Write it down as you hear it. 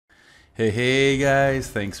Hey guys,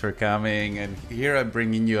 thanks for coming. And here I'm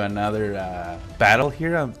bringing you another battle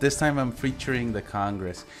here. This time I'm featuring the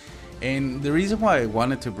Congress. And the reason why I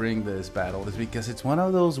wanted to bring this battle is because it's one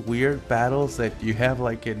of those weird battles that you have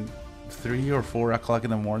like in 3 or 4 o'clock in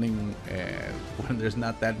the morning when there's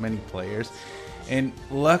not that many players. And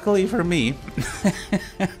luckily for me,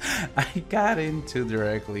 I got into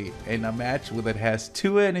directly in a match that has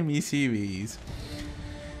 2 enemy CVs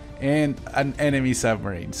and an enemy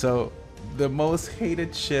submarine. So the most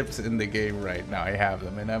hated ships in the game right now, I have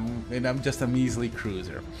them, and I'm just a measly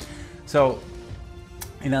cruiser. So,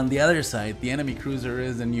 and on the other side, the enemy cruiser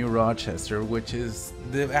is the new Rochester, which is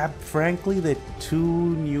frankly the 2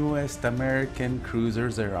 newest American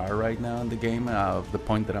cruisers there are right now in the game. The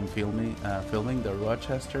point that I'm filming the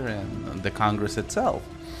Rochester and the Congress itself.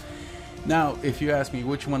 Now, if you ask me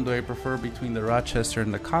which one do I prefer between the Rochester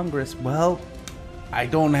and the Congress, well, I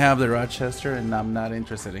don't have the Rochester and I'm not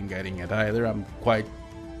interested in getting it either. I'm quite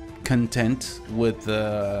content with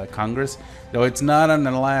the Congress, though it's not an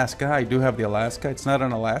Alaska. I do have the Alaska. It's not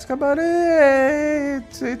an Alaska, but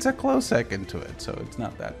it's a close second to it, so it's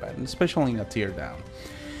not that bad, and especially in a tier down.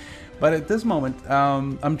 But at this moment,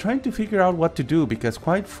 I'm trying to figure out what to do because,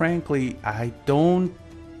 quite frankly, I don't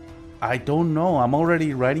know. I'm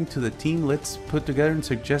already writing to the team. Let's put together and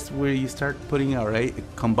suggest we start putting our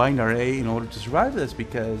combined our A in order to survive this,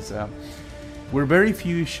 because we're very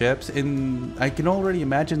few ships, and I can already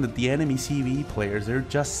imagine that the enemy CV players, they're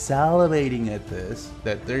just salivating at this,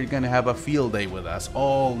 that they're gonna have a field day with us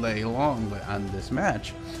all day long on this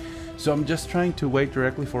match. So I'm just trying to wait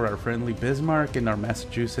directly for our friendly Bismarck and our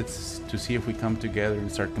Massachusetts to see if we come together and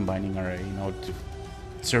start combining our A in order to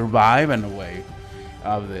survive in a way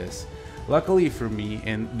of this. Luckily for me,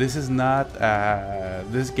 and this is not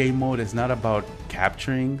this game mode is not about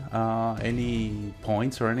capturing any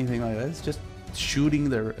points or anything like that. It's just shooting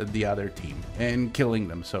the other team and killing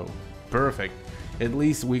them. So perfect, at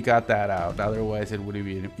least we got that out, otherwise it would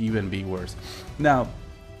even be worse. Now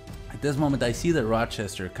at this moment I see the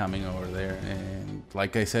Rochester coming over there, and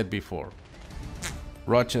like I said before,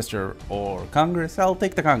 Rochester or Congress, I'll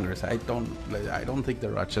take the Congress. I don't think the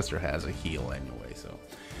Rochester has a heal anyway. So,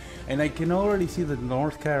 and I can already see that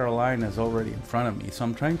North Carolina is already in front of me, so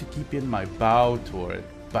I'm trying to keep in my bow toward it,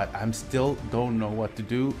 but I'm still don't know what to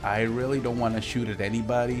do. I really don't want to shoot at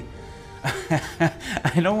anybody.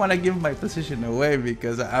 I don't want to give my position away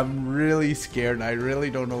because I'm really scared. I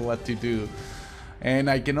really don't know what to do. And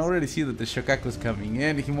I can already see that the Shokaku's coming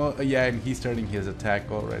in. And he's starting his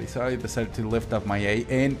attack already. So I decided to lift up my A.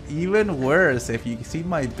 And even worse, if you see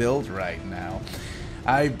my build right now,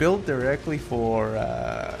 I built directly for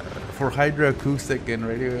hydroacoustic and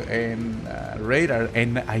radio and radar,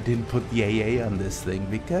 and I didn't put the AA on this thing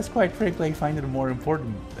because, quite frankly, I find it more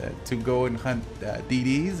important to go and hunt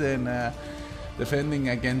DDs and defending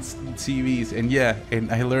against CVs. And yeah,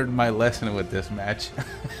 and I learned my lesson with this match.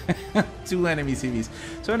 2 enemy CVs.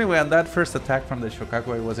 So anyway, on that first attack from the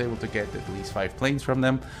Shokaku, I was able to get at least 5 planes from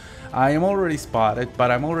them. I am already spotted, but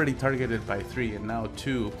I'm already targeted by 3 and now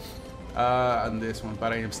 2 on this one.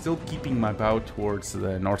 But I am still keeping my bow towards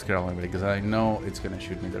the North Carolina because I know it's gonna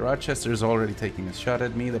shoot me. The Rochester is already taking a shot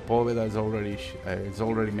at me. The Poveda is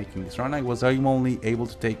already making this run. I'm only able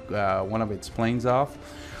to take one of its planes off,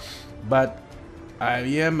 but I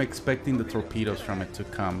am expecting the torpedoes from it to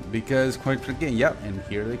come because, quite frankly, yeah, and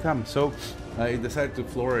here they come. So I decided to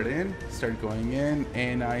floor it in, start going in,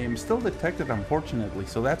 and I am still detected, unfortunately.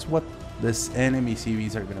 So that's what this enemy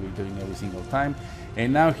CVs are going to be doing every single time.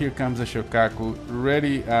 And now here comes the Shokaku,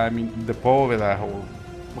 ready, the Poveda, or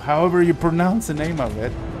however you pronounce the name of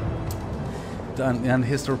it, on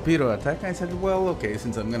his torpedo attack. I said, well, okay,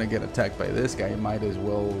 since I'm going to get attacked by this guy, I might as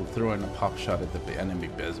well throw in a pop shot at the enemy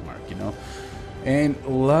Bismarck, you know. And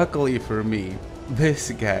luckily for me, this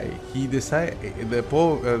guy, the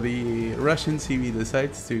Russian CV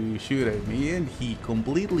decides to shoot at me, and he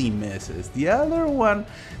completely misses. The other one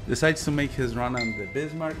decides to make his run on the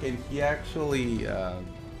Bismarck, and he actually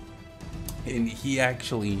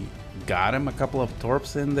got him a couple of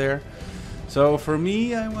torps in there. So for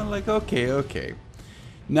me, I went like, okay.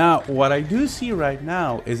 Now, what I do see right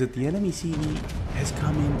now is that the enemy CV has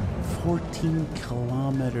come in 14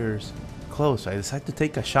 kilometers close. I decided to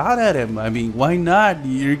take a shot at him. I mean, why not?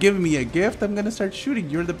 You're giving me a gift, I'm gonna start shooting.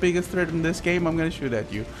 You're the biggest threat in this game, I'm gonna shoot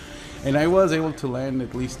at you. And I was able to land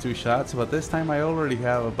at least 2 shots, but this time I already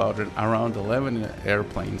have about around 11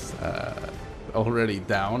 airplanes already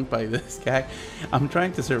down by this guy. I'm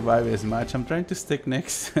trying to survive as much. I'm trying to stick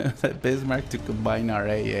next to Bismarck to combine our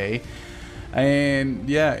AA. And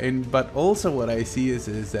yeah, but also what I see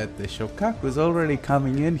is that the Shokaku is already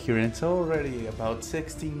coming in here, and it's already about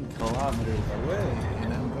 16 kilometers away,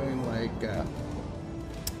 and I'm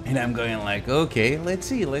going like, okay, let's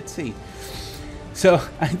see. So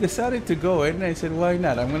I decided to go in, and I said, why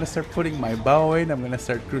not? I'm gonna start putting my bow in, I'm gonna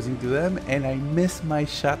start cruising to them, and I missed my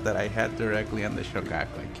shot that I had directly on the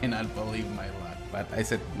Shokaku. I cannot believe my luck, but I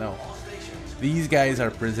said, no. These guys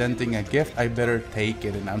are presenting a gift, I better take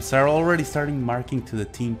it. And I'm already starting marking to the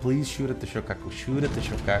team, please shoot at the Shokaku, shoot at the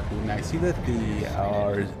Shokaku. And I see that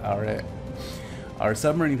our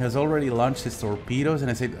submarine has already launched his torpedoes,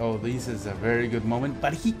 and I said, oh, this is a very good moment,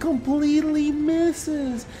 but he completely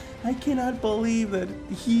misses. I cannot believe that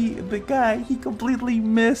he completely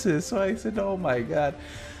misses. So I said, oh my God.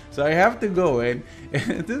 So I have to go in,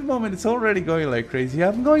 and at this moment it's already going like crazy.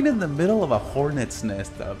 I'm going in the middle of a hornet's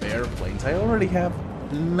nest of airplanes. I already have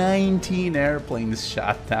 19 airplanes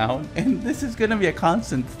shot down, and this is gonna be a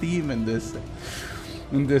constant theme in this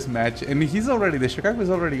match. And the Shokaku is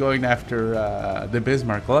already going after the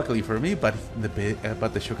Bismarck, luckily for me, but the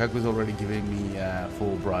Shokaku is already giving me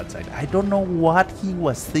full broadside. I don't know what he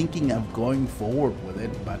was thinking of going forward with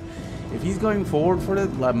it, but if he's going forward for it,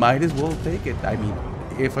 I might as well take it. I mean,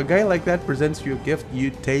 if a guy like that presents you a gift, you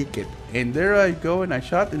take it. And there I go, and I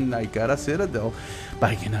shot, and I got a Citadel. But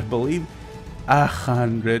I cannot believe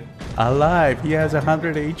 100 alive. He has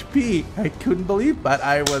 100 HP. I couldn't believe, but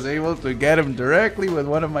I was able to get him directly with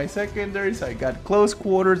one of my secondaries. I got close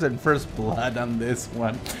quarters and first blood on this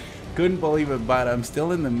one. Couldn't believe it, but I'm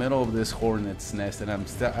still in the middle of this hornet's nest, and I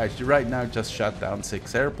right now just shot down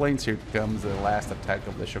 6 airplanes. Here comes the last attack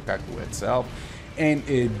of the Shokaku itself. And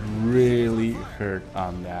it really hurt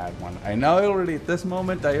on that one. I know at this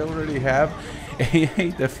moment, I already have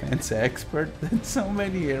a defense expert. That's so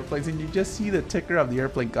many airplanes, and you just see the ticker of the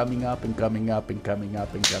airplane coming up and coming up and coming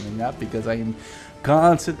up and coming up, because I am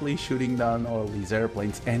constantly shooting down all these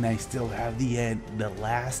airplanes, and I still have the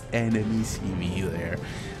last enemy CV there.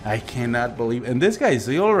 I cannot believe, and this guy,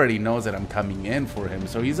 he already knows that I'm coming in for him,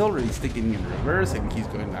 so he's already sticking in reverse, and he's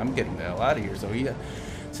going, I'm getting the hell out of here. So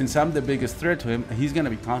since I'm the biggest threat to him, he's gonna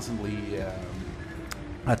be constantly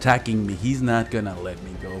attacking me. He's not gonna let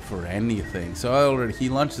me go for anything. So he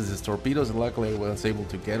launches his torpedoes, and luckily I was able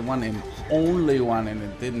to get one, and only one, and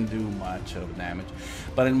it didn't do much of damage.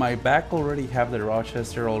 But in my back already have the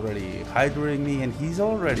Rochester already hydroing me, and he's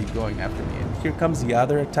already going after me. And here comes the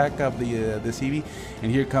other attack of the CV,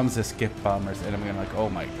 and here comes the skip bombers, and I'm gonna like, oh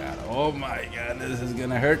my god, this is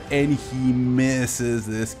gonna hurt. And he misses.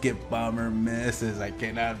 The skip bomber misses. I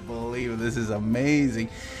cannot believe it. This is amazing.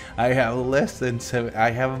 I have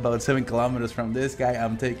about 7 kilometers from this guy.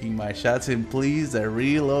 I'm taking my shots, and please, the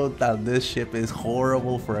reload on this ship is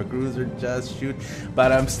horrible for a cruiser. Just shoot,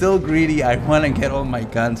 but I'm still greedy. I want to get all my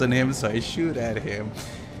guns on him, so I shoot at him.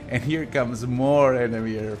 And here comes more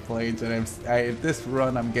enemy airplanes, and at this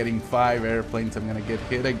run I'm getting 5 airplanes. I'm gonna get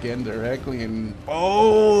hit again directly, and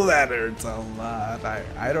oh, that hurts a lot.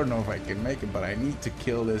 I don't know if I can make it, but I need to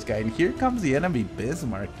kill this guy. And here comes the enemy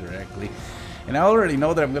Bismarck directly. And I already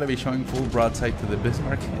know that I'm going to be showing full broadside to the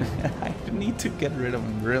Bismarck. I need to get rid of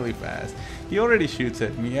him really fast. He already shoots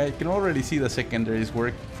at me. I can already see the secondaries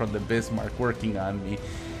work from the Bismarck working on me.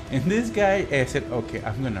 And this guy, I said, okay,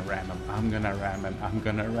 I'm going to ram him.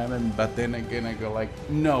 But then again, I go like,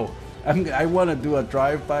 no. I want to do a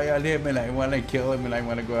drive-by on him, and I want to kill him, and I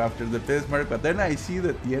want to go after the Bismarck. But then I see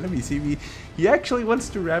that the enemy CV, he actually wants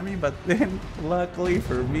to ram me, but then luckily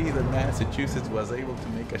for me, the Massachusetts was able to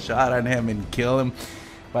make a shot on him and kill him.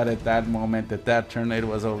 But at that moment, at that turn, it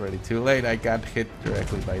was already too late. I got hit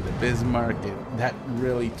directly by the Bismarck. That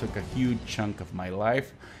really took a huge chunk of my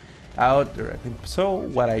life out directly. So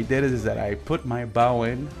what I did is that I put my bow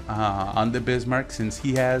in on the Bismarck, since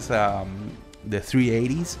he has the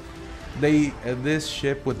 380s. This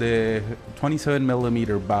ship with the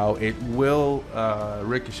 27mm bow, it will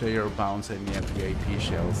ricochet or bounce any FVIP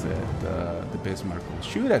shells that the Bismarck will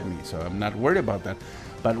shoot at me, so I'm not worried about that.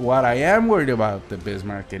 But what I am worried about the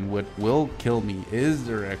Bismarck, and what will kill me, is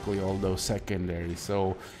directly all those secondaries.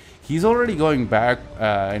 So he's already going back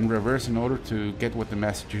in reverse in order to get with the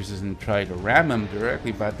Massachusetts and try to ram him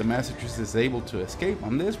directly, but the Massachusetts is able to escape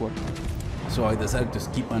on this one. So I decided to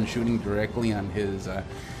keep on shooting directly on his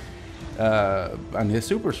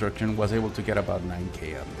superstructure, and was able to get about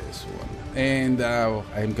 9K on this one. And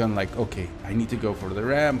I'm going like, okay, I need to go for the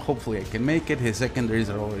ram. Hopefully I can make it. His secondaries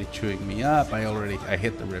are already chewing me up. I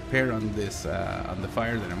hit the repair on this on the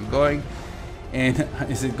fire that I'm going. And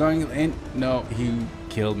is it going in? No, he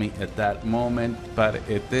killed me at that moment. But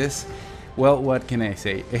at this, Well, what can I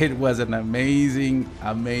say? It was an amazing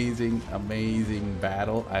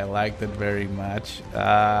battle. I liked it very much.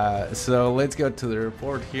 So let's go to the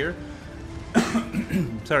report here.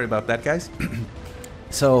 Sorry about that, guys.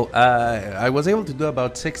 So I was able to do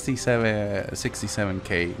about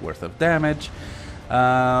 67k worth of damage.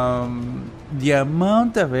 The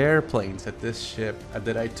amount of airplanes at this ship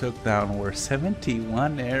that I took down were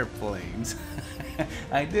 71 airplanes.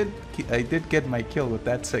 I did get my kill with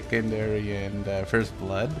that secondary and first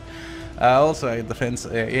blood. Also a defense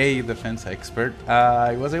expert.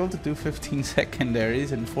 I was able to do 15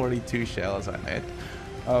 secondaries and 42 shells on it.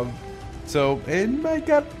 And I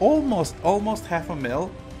got almost half a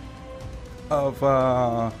mil of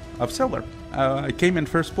silver. I came in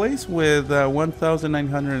first place with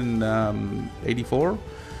 1,984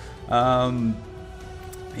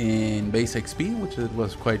 in base XP, which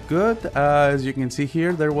was quite good. As you can see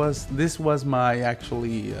here, this was my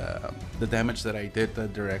the damage that I did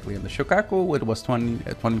directly in the Shokaku. It was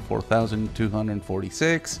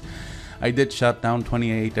 24,246. I did shut down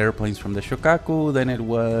 28 airplanes from the Shokaku. Then it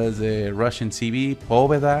was a Russian CB,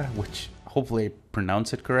 Poveda, which hopefully I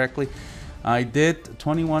pronounce it correctly. I did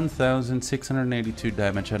 21,682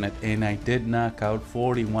 damage on it, and I did knock out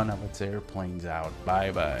 41 of its airplanes out. Bye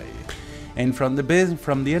bye. And from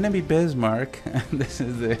the enemy Bismarck, this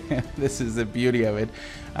is the beauty of it.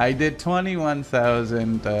 I did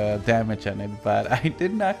 21,000 damage on it, but I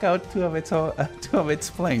did knock out two of its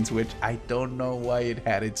planes, which I don't know why it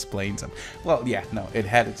had its planes up. Well, yeah, no, it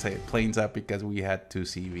had its planes up because we had two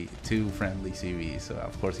friendly CVs, so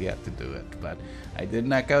of course he had to do it. But I did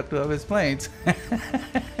knock out two of his planes.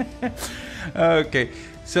 Okay,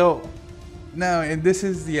 so. Now, and this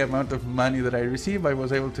is the amount of money that I received. I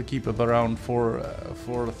was able to keep it around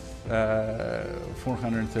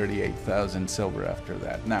 438,000 silver after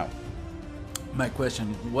that. Now, my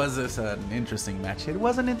question, was this an interesting match? It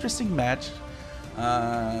was an interesting match.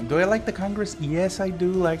 Do I like the Congress? Yes, I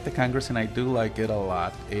do like the Congress, and I do like it a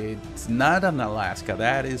lot. It's not an Alaska,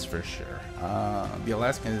 that is for sure. The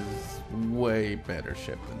Alaska is way better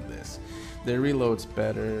ship than this. The reload's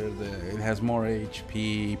better. It has more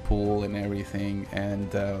HP pool and everything. And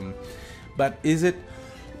but is it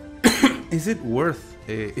worth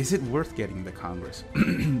getting the Congress?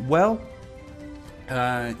 Well,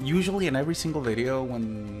 usually in every single video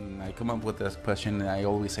when I come up with this question, I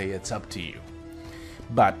always say it's up to you.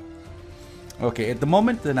 But okay, at the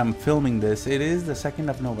moment that I'm filming this, it is the 2nd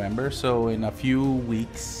of November. So in a few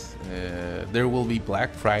weeks, there will be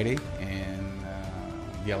Black Friday, and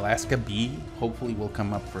the Alaska B hopefully will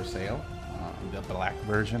come up for sale, the black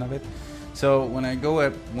version of it. So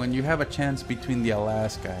when you have a chance between the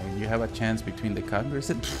Alaska and you have a chance between the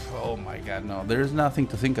Congress, oh my God, no, there's nothing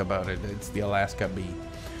to think about it. It's the Alaska B.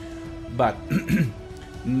 But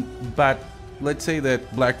let's say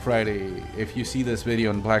that Black Friday, if you see this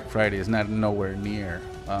video on Black Friday, is not nowhere near,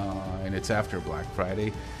 and it's after Black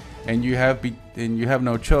Friday. And you have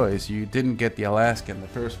no choice. You didn't get the Alaska in the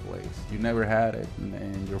first place. You never had it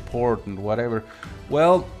in your port and whatever.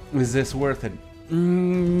 Well, is this worth it?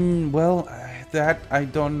 Well, that I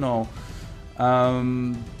don't know. I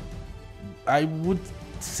would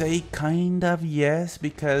say kind of yes,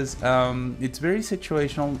 because it's very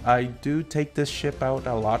situational. I do take this ship out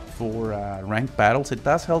a lot for ranked battles. It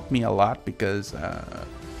does help me a lot because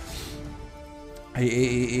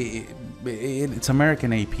it's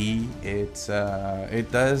American AP. It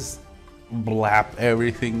does blap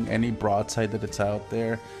everything, any broadside that it's out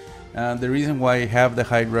there. The reason why I have the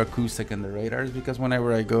hydroacoustic and the radar is because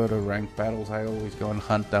whenever I go to ranked battles, I always go and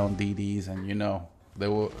hunt down DDs, and you know,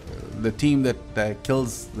 the team that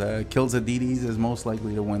kills the DDs is most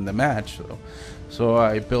likely to win the match. So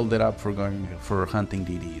I build it up for hunting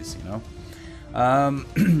DDs, you know.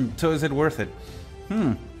 So is it worth it?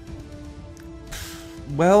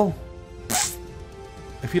 Well,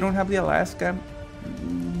 if you don't have the Alaska,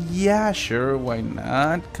 yeah, sure, why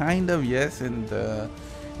not? Kind of, yes, and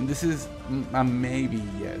this is a maybe,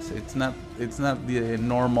 yes. It's not the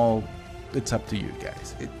normal. It's up to you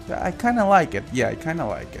guys. I kind of like it. Yeah, I kind of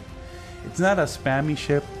like it. It's not a spammy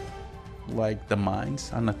ship like the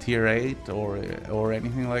mines on a tier 8 or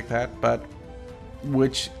anything like that. But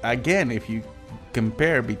which again, if you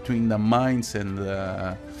compare between the mines and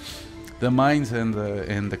the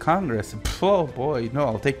Congress, oh boy, no,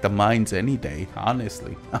 I'll take the mines any day,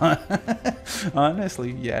 honestly.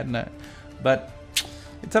 Honestly, yeah, no. But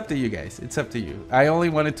it's up to you guys. It's up to you. I only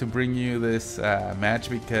wanted to bring you this match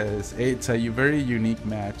because it's a very unique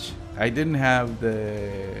match. I didn't have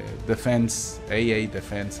the AA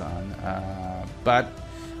defense on, but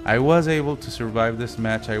I was able to survive this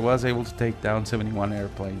match. I was able to take down 71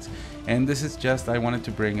 airplanes, and this is just, I wanted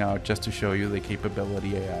to bring out just to show you the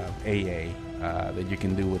capability of AA that you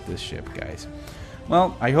can do with this ship, guys.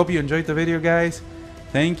 Well, I hope you enjoyed the video, guys.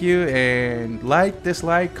 Thank you, and like,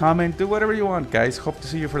 dislike, comment, do whatever you want, guys. Hope to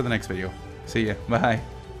see you for the next video. See ya. Bye.